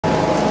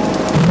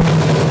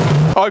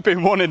I've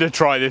been wanting to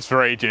try this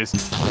for ages.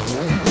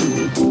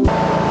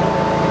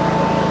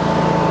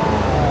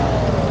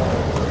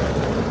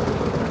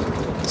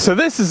 So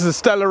this is the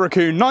Stella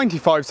Racoon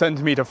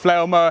 95cm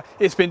flail mower.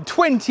 It's been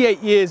 28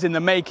 years in the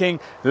making.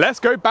 Let's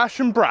go bash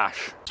and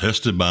brash.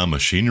 Tested by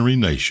Machinery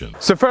Nation.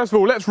 So first of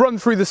all, let's run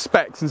through the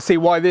specs and see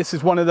why this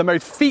is one of the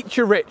most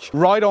feature-rich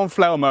ride-on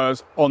flail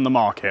mowers on the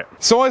market.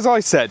 So as I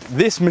said,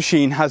 this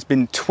machine has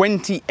been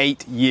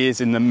 28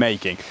 years in the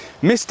making.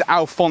 Mr.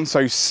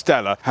 Alfonso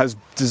Stella has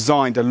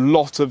designed a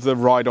lot of the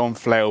ride-on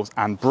flails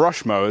and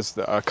brush mowers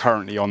that are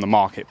currently on the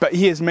market, but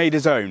he has made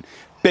his own.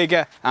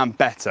 Bigger and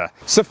better.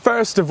 So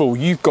first of all,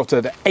 you've got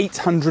an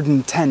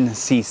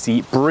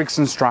 810cc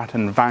Briggs &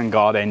 Stratton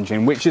Vanguard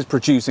engine, which is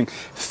producing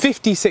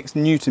 56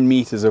 Newton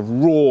meters of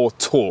raw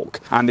torque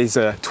and is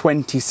a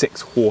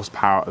 26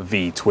 horsepower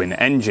V-twin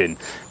engine.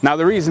 Now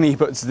the reason he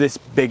puts this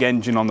big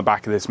engine on the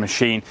back of this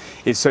machine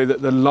is so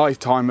that the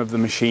lifetime of the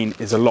machine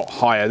is a lot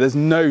higher. There's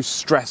no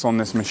stress on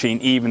this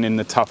machine, even in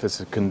the toughest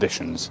of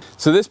conditions.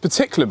 So this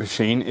particular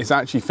machine is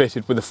actually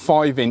fitted with a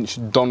 5-inch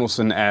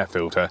Donaldson air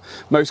filter.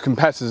 Most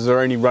competitors are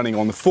only running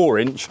on the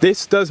 4-inch.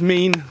 This does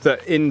mean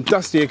that in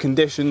dustier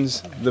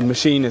conditions the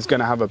machine is going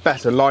to have a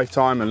better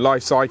lifetime and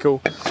life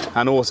cycle,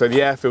 and also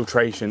the air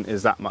filtration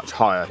is that much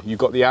higher. You've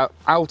got the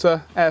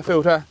outer air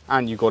filter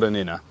and you've got an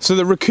inner. So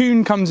the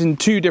Racoon comes in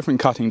two different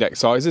cutting deck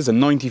sizes, a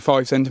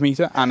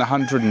 95cm and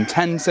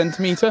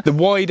 110cm. The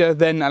wider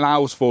then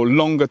allows for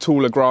longer,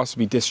 taller grass to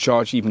be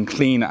discharged even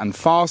cleaner and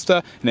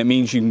faster, and it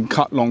means you can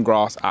cut long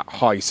grass at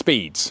high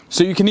speeds.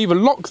 So you can either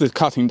lock the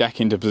cutting deck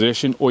into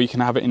position or you can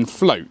have it in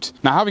float.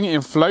 Now having it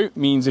in float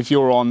means if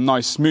you're on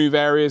nice smooth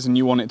areas and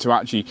you want it to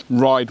actually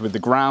ride with the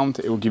ground,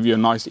 it will give you a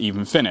nice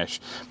even finish.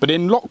 But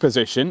in lock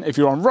position, if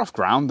you're on rough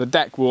ground, the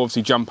deck will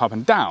obviously jump up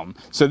and down.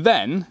 So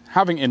then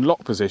having it in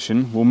lock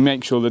position will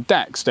make sure the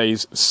deck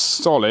stays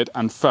solid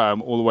and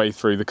firm all the way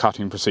through the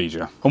cutting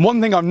procedure. And one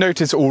thing I've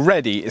noticed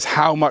already is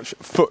how much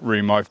foot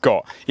room I've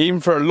got. Even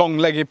for a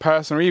long-legged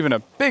person or even a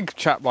big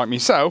chap like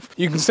myself,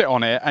 you can sit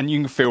on it and you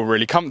can feel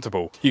really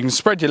comfortable. You can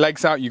spread your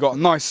legs out, you've got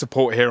nice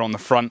support here on the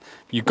front.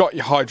 You've got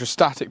your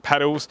hydrostatic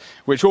pedals,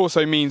 which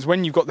also means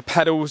when you've got the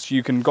pedals,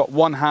 you can got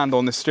one hand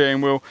on the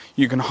steering wheel,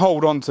 you can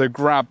hold on to the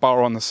grab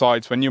bar on the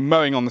sides. When you're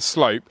mowing on the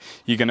slope,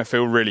 you're going to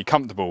feel really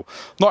comfortable.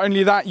 Not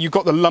only that, you've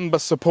got the lumbar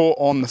support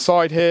on the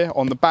side here,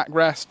 on the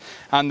backrest,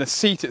 and the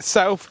seat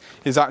itself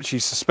is actually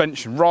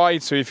suspension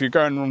ride, so if you're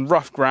going on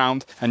rough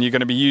ground and you're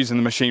going to be using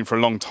the machine for a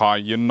long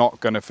time, you're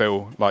not going to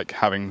feel like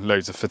having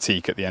loads of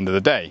fatigue at the end of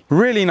the day.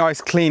 Really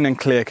nice, clean and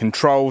clear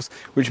controls,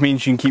 which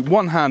means you can keep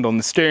one hand on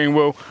the steering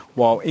wheel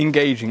while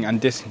engaging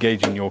and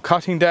disengaging your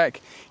cutting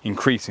deck,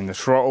 increasing the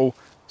throttle,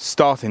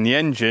 starting the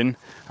engine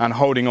and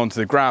holding onto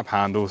the grab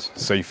handles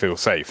so you feel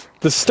safe.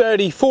 The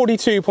sturdy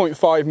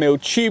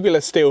 42.5mm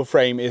tubular steel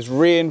frame is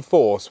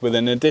reinforced with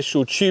an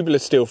additional tubular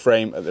steel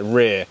frame at the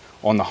rear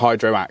on the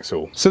hydro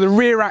axle. So the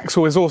rear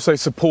axle is also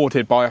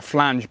supported by a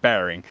flange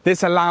bearing.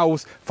 This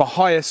allows for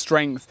higher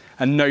strength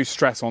and no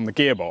stress on the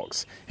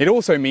gearbox. It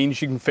also means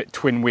you can fit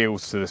twin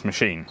wheels to this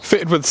machine.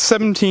 Fitted with a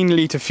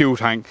 17-litre fuel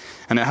tank,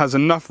 and it has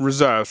enough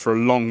reserves for a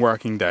long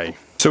working day.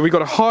 So we've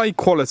got a high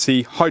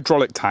quality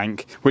hydraulic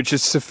tank which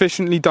is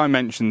sufficiently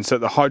dimensioned so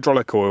that the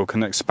hydraulic oil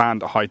can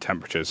expand at high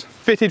temperatures.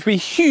 Fitted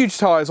with huge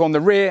tyres on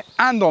the rear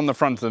and on the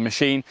front of the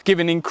machine,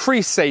 giving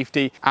increased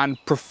safety and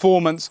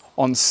performance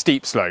on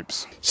steep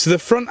slopes. So the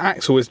front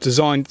axle is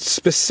designed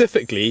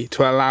specifically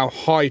to allow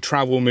high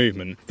travel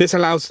movement. This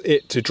allows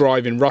it to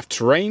drive in rough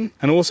terrain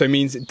and also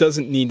means it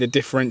doesn't need a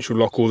differential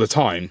lock all the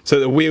time, so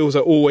the wheels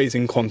are always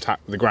in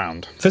contact with the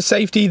ground. For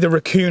safety, the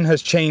Racoon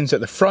has chains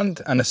at the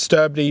front and a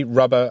sturdy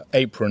rubber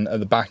apron at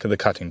the back of the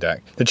cutting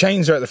deck. The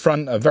chains are at the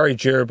front are very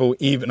durable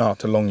even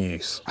after long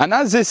use. And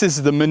as this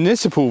is the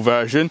municipal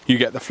version, you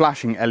get the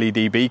flashing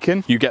LED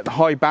beacon, you get the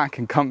high back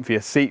and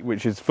comfier seat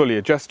which is fully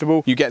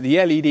adjustable, you get the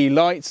LED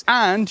lights,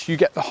 and you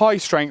get the high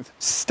strength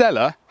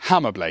Stella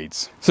hammer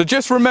blades. So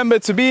just remember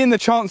to be in the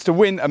chance to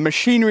win a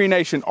Machinery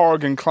Nation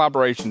Oregon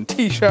collaboration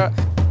t-shirt.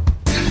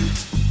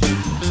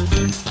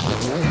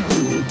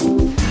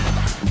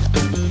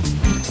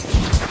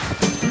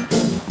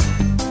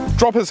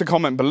 Drop us a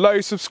comment below,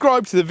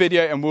 subscribe to the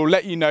video, and we'll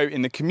let you know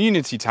in the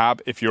community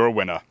tab if you're a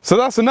winner. So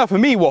that's enough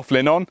of me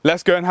waffling on,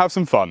 let's go and have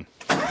some fun.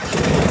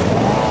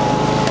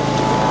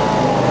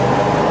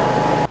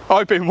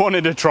 I've been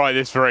wanting to try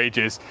this for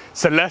ages,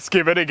 so let's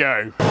give it a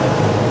go.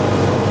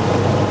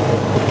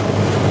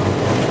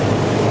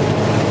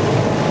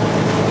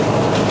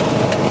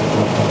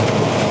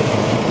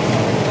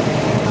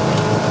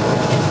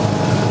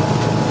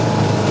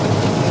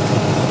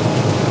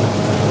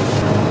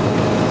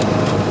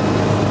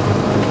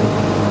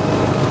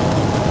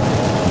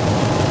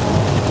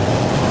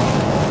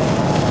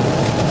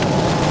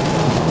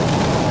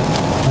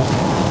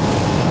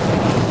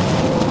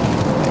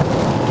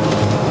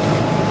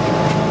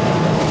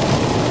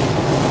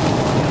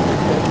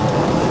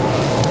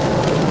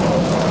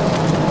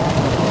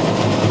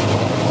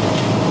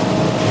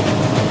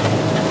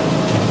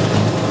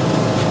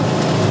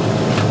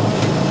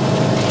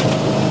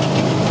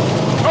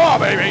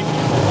 Baby.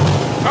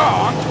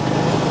 Oh.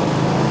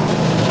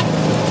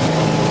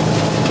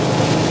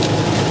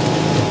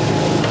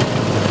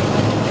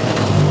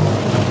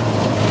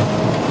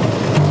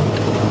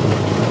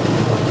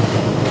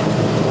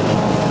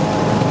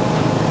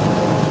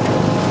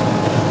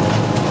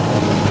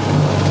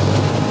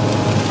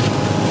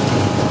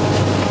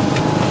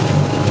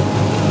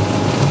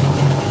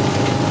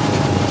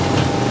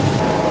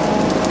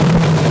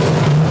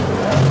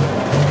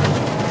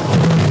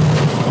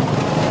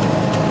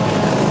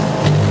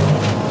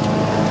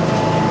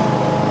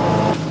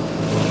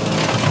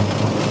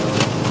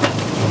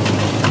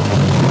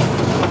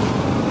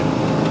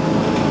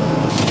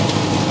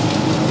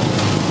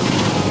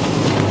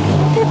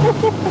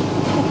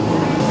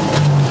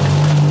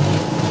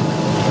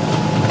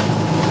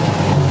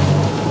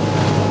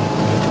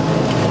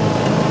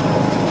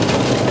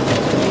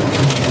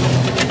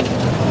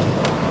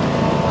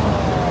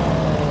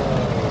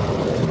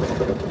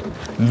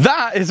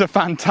 That is a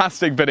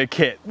fantastic bit of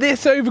kit.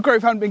 This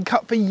overgrowth hadn't been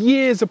cut for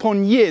years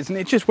upon years and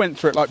it just went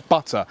through it like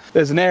butter.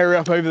 There's an area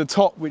up over the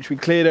top which we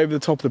cleared over the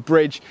top of the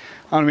bridge.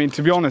 I mean,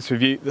 to be honest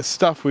with you, the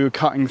stuff we were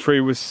cutting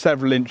through was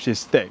several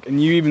inches thick,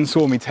 and you even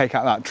saw me take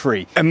out that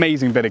tree.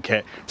 Amazing bit of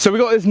kit. So we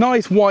got this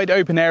nice wide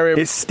open area.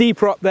 It's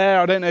steeper up there.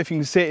 I don't know if you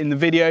can see it in the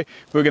video.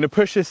 We're going to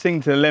push this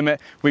thing to the limit.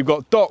 We've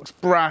got docks,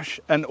 brash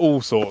and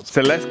all sorts.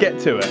 So let's get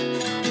to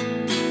it.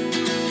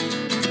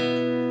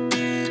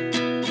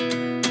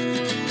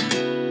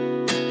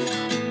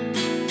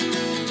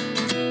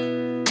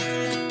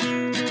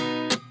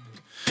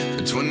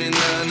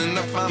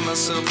 Find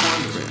myself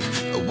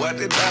wondering what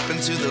did happen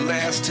to the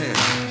last 10.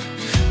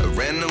 I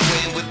ran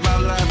away with my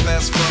life,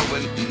 fast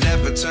forward,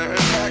 never turn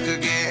back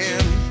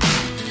again.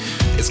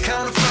 It's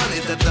kind of funny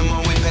that the more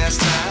we pass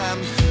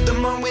time, the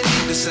more we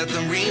need to set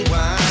the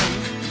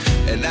rewind.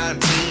 And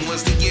 19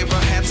 was the year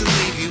I had to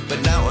leave you, but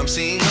now I'm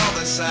seeing all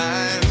the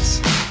signs.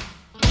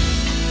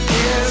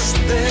 Is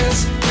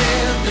this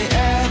really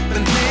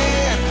happening?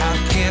 I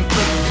can't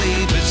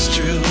believe it's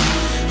true.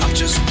 I'm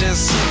just as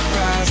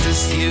surprised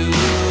as you.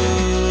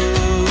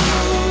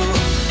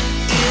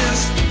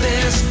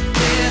 This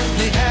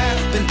really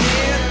happening?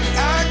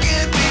 I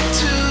can't be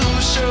too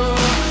sure,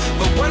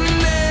 but one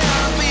day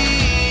I'll be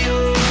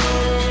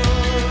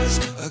yours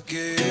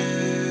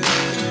again.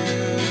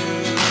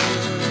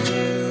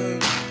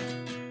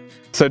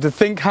 So to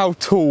think how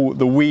tall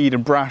the weed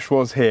and brash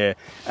was here,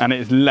 and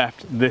it's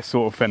left this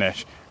sort of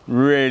finish.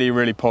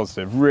 Really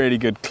positive, really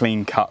good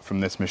clean cut from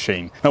this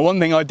machine. Now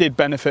one thing I did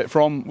benefit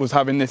from was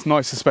having this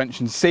nice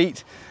suspension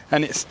seat,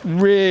 and it's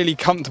really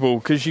comfortable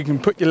because you can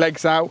put your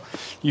legs out,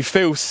 you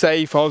feel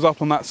safe. I was up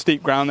on that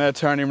steep ground there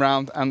turning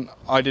around and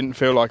I didn't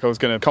feel like I was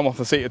going to come off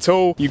the seat at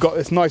all. You've got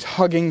this nice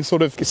hugging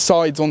sort of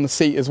sides on the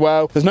seat as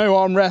well. There's no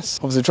armrest.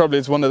 Obviously the trouble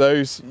is one of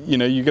those, you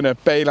know, you're going to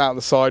bail out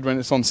the side when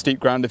it's on steep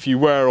ground. If you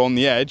were on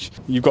the edge,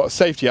 you've got a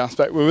safety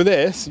aspect, but with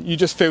this you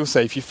just feel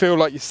safe. You feel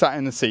like you're sat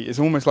in the seat. It's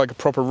almost like a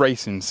proper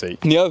racing seat.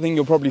 And the other thing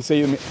you'll probably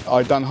see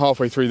I've done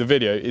halfway through the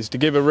video is to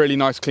give a really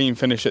nice clean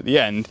finish at the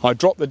end. I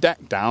dropped the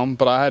deck down,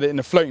 but I had it in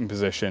a floating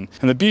position.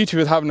 And the beauty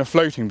with having a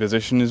floating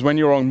position is when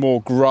you're on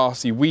more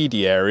grassy,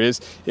 weedy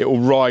areas, it will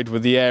ride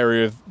with the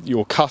area of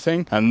you're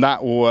cutting, and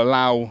that will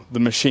allow the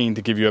machine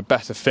to give you a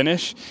better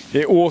finish.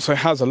 It also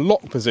has a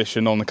lock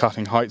position on the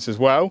cutting heights as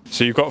well.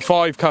 So you've got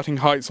 5 cutting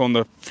heights on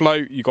the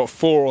float, you've got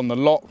 4 on the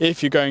lock.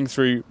 If you're going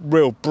through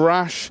real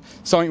brash,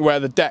 something where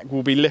the deck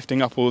will be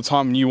lifting up all the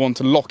time and you want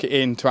to lock it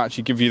in to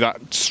actually give you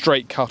that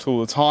straight cut all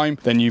the time,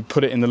 then you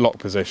put it in the lock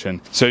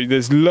position. So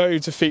there's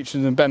loads of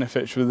features and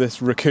benefits with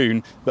this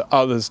Racoon that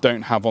others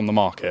don't have on the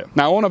market.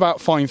 Now on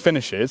about fine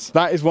finishes,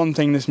 that is one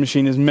thing this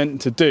machine is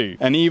meant to do,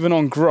 and even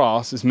on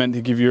grass it's meant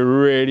to give you a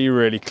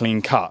really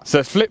clean cut.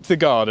 So flip the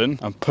garden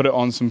and put it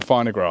on some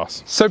finer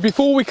grass. So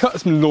before we cut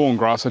some lawn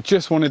grass, I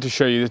just wanted to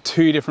show you the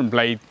 2 different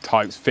blade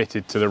types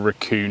fitted to the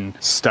Racoon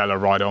Stella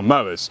ride-on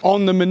mowers.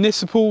 On the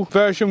Municipal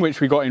version, which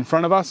we got in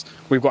front of us,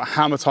 we've got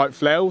hammer type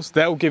flails.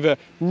 They'll give a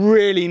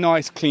really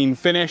nice clean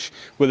finish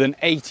with an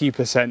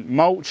 80%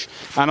 mulch,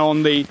 and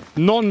on the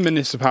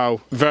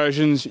non-Municipal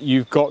versions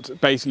you've got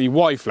basically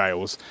Y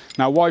flails.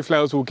 Now Y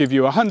flails will give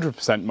you a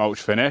 100%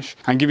 mulch finish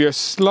and give you a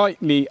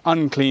slightly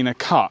uncleaner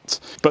cut,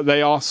 but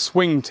they are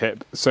swing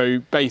tip, so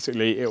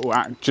basically it will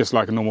act just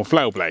like a normal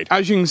flail blade.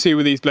 As you can see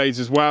with these blades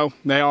as well,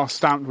 they are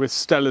stamped with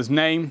Stella's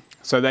name,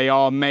 so they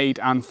are made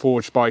and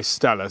forged by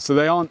Stella. So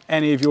they aren't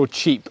any of your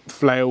cheap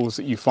flails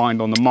that you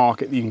find on the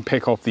market that you can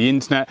pick off the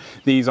internet.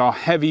 These are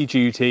heavy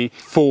duty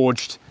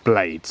forged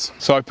blades.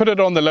 So I put it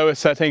on the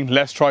lowest setting.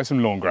 Let's try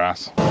some lawn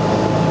grass.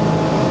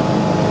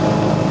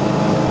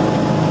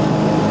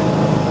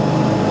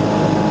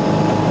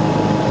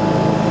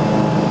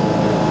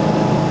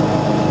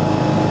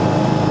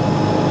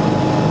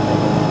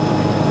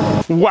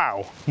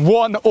 Wow,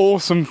 One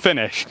awesome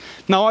finish.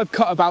 Now I've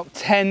cut about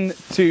 10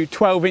 to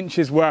 12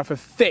 inches worth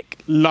of thick,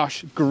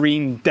 lush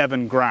green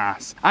Devon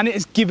grass, and it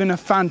has given a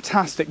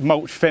fantastic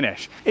mulch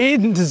finish. It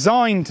isn't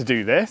designed to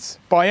do this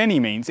by any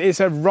means.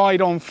 It's a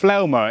ride-on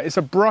flail mower, it's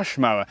a brush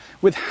mower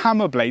with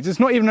hammer blades, it's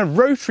not even a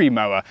rotary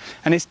mower,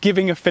 and it's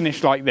giving a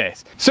finish like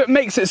this. So it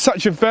makes it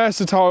such a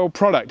versatile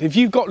product. If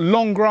you've got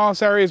long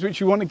grass areas which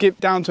you want to get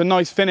down to a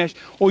nice finish,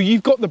 or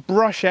you've got the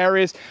brush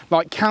areas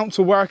like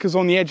council workers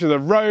on the edge of the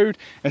road,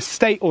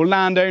 estate or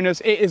landowners,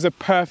 it is a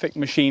perfect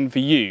machine for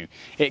you.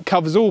 It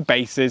covers all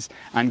bases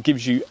and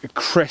gives you a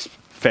crisp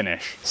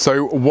finish.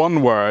 So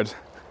one word,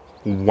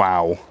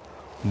 wow.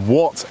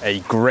 What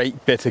a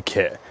great bit of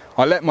kit.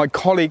 I let my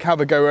colleague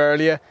have a go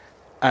earlier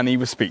and he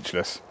was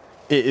speechless.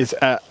 It is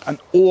an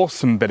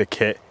awesome bit of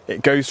kit.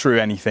 It goes through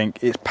anything.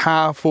 It's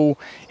powerful,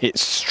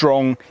 it's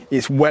strong,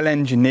 it's well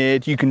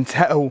engineered. You can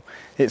tell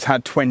it's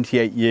had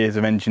 28 years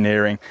of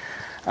engineering,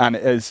 and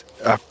it is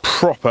a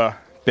proper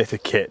bit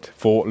of kit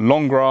for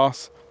long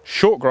grass,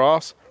 short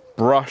grass,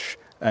 brush,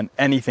 and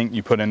anything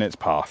you put in its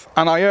path.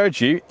 And I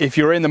urge you, if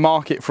you're in the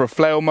market for a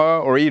flail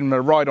mower or even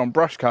a ride-on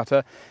brush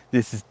cutter,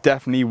 this is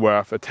definitely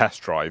worth a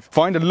test drive.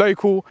 Find a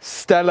local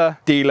Stella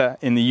dealer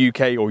in the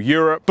UK or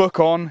Europe, book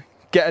on,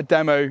 get a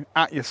demo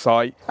at your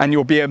site, and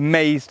you'll be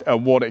amazed at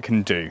what it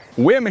can do.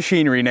 We're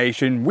Machinery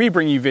Nation. We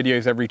bring you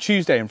videos every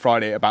Tuesday and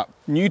Friday about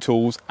new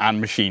tools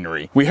and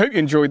machinery. We hope you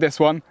enjoyed this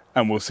one,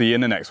 and we'll see you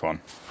in the next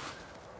one.